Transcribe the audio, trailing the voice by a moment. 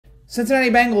Cincinnati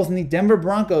Bengals and the Denver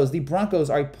Broncos. The Broncos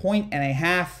are a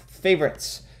 1.5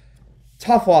 favorites.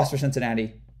 Tough loss for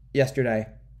Cincinnati yesterday.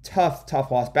 Tough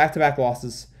loss. Back-to-back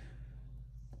losses.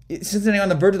 Cincinnati on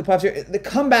the verge of the playoffs here. The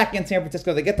comeback in San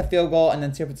Francisco, they get the field goal, and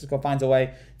then San Francisco finds a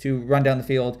way to run down the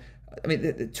field. I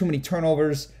mean, too many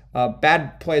turnovers,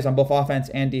 bad plays on both offense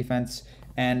and defense,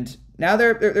 and now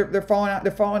they're falling out.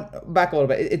 They're falling back a little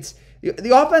bit. It's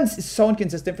the offense is so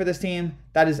inconsistent for this team.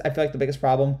 That is, I feel like, the biggest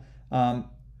problem.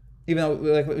 Even though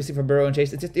like what we see from Burrow and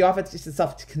Chase, it's just the offense just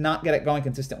itself cannot get it going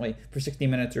consistently for 60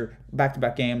 minutes or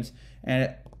back-to-back games, and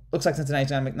it looks like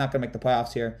Cincinnati's not going to make the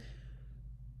playoffs here.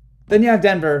 Then you have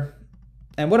Denver,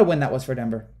 and what a win that was for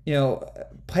Denver. You know,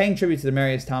 paying tribute to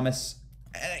Demaryius Thomas.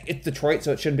 It's Detroit,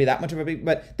 so it shouldn't be that much of a big.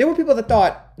 But there were people that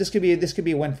thought this could be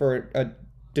a win for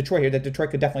Detroit here. That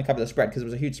Detroit could definitely cover the spread because it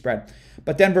was a huge spread.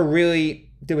 But Denver really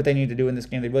did what they needed to do in this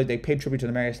game. They paid tribute to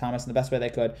Demaryius Thomas in the best way they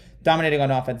could, dominating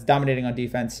on offense, dominating on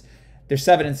defense. They're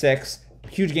 7-6.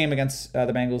 Huge game against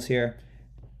the Bengals here.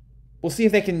 We'll see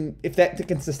if they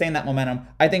can sustain that momentum.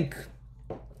 I think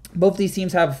both these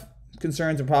teams have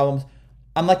concerns and problems.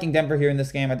 I'm liking Denver here in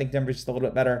this game. I think Denver's just a little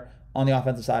bit better on the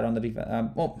offensive side, on the defense.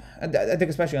 I think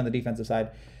especially on the defensive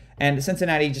side. And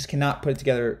Cincinnati just cannot put it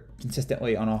together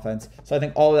consistently on offense. So I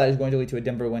think all of that is going to lead to a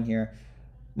Denver win here.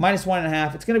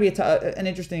 -1.5. It's going to be an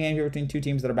interesting game here between two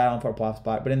teams that are battling for a playoff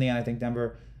spot. But in the end, I think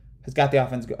Denver has got the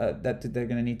offense that they're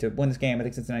going to need to win this game. I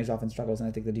think Cincinnati's offense struggles, and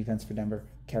I think the defense for Denver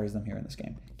carries them here in this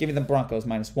game. Giving the Broncos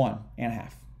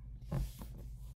 -1.5.